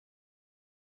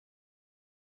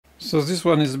So this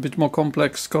one is a bit more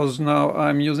complex because now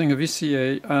I'm using a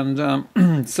VCA,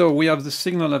 and so we have the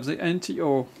signal of the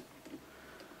NTO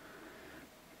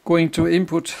going to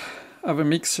input of a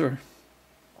mixer.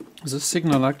 The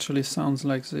signal actually sounds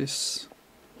like this.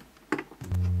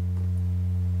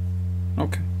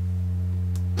 Okay.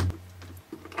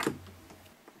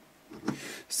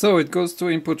 So it goes to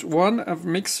input 1 of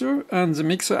mixer, and the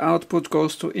mixer output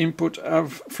goes to input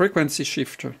of frequency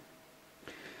shifter.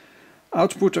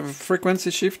 Output of a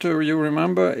frequency shifter, you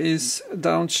remember, is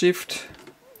downshift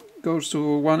goes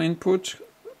to one input,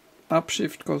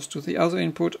 upshift goes to the other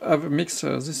input of a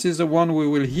mixer. This is the one we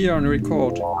will hear and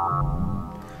record.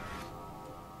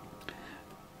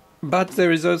 But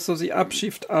there is also the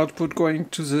upshift output going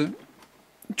to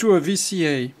a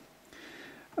VCA,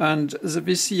 and the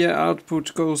VCA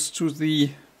output goes to the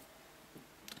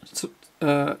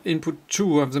input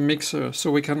 2 of the mixer,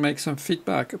 so we can make some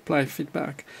feedback, apply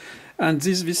feedback. And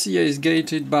this VCA is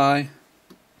gated by,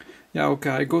 yeah, okay,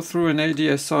 I go through an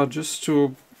ADSR just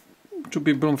to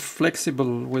be more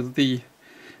flexible with the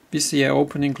VCA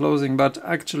opening, closing, but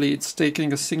actually it's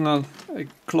taking a signal, a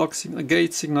clock signal, a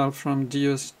gate signal from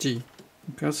DSG.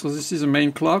 Okay, so this is a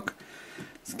main clock,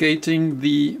 it's gating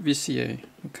the VCA,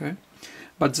 okay?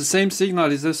 But the same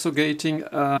signal is also gating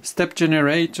a step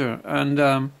generator,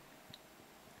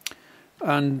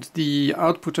 and the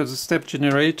output of the step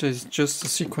generator is just a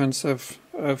sequence of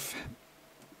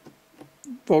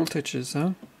voltages.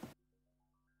 Huh?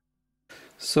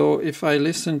 So if I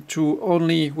listen to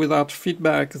only without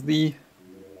feedback the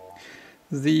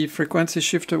frequency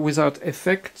shifter without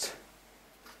effect,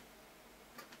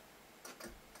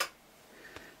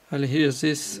 I'll hear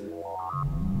this.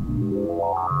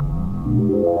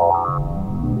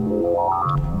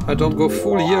 I don't go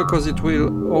full here because it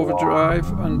will overdrive,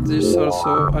 and this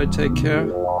also I take care.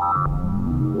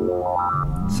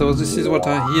 So this is what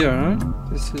I hear, huh?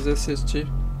 This is SSG.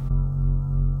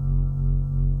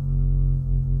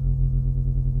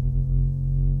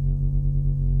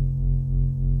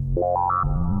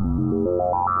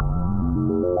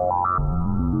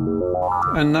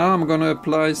 And now I'm going to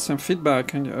apply some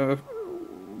feedback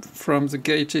from the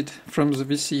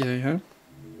VCA, huh?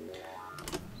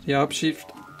 The upshift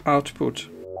output.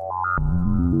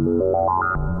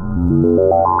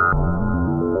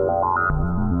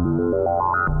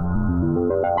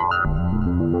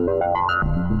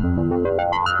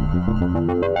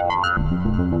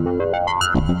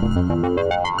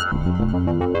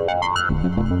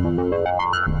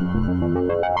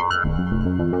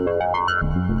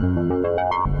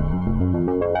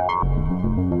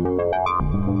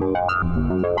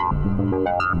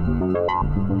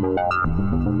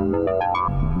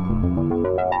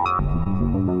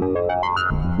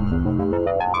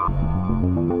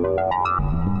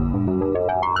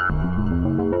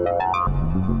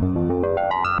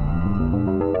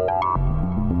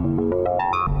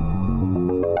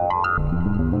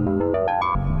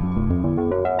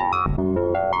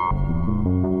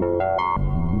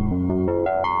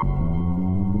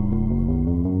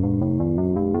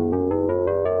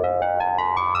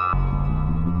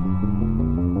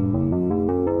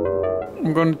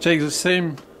 I'm going to take the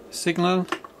same signal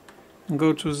and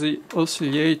go to the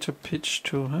oscillator pitch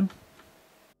too. Huh?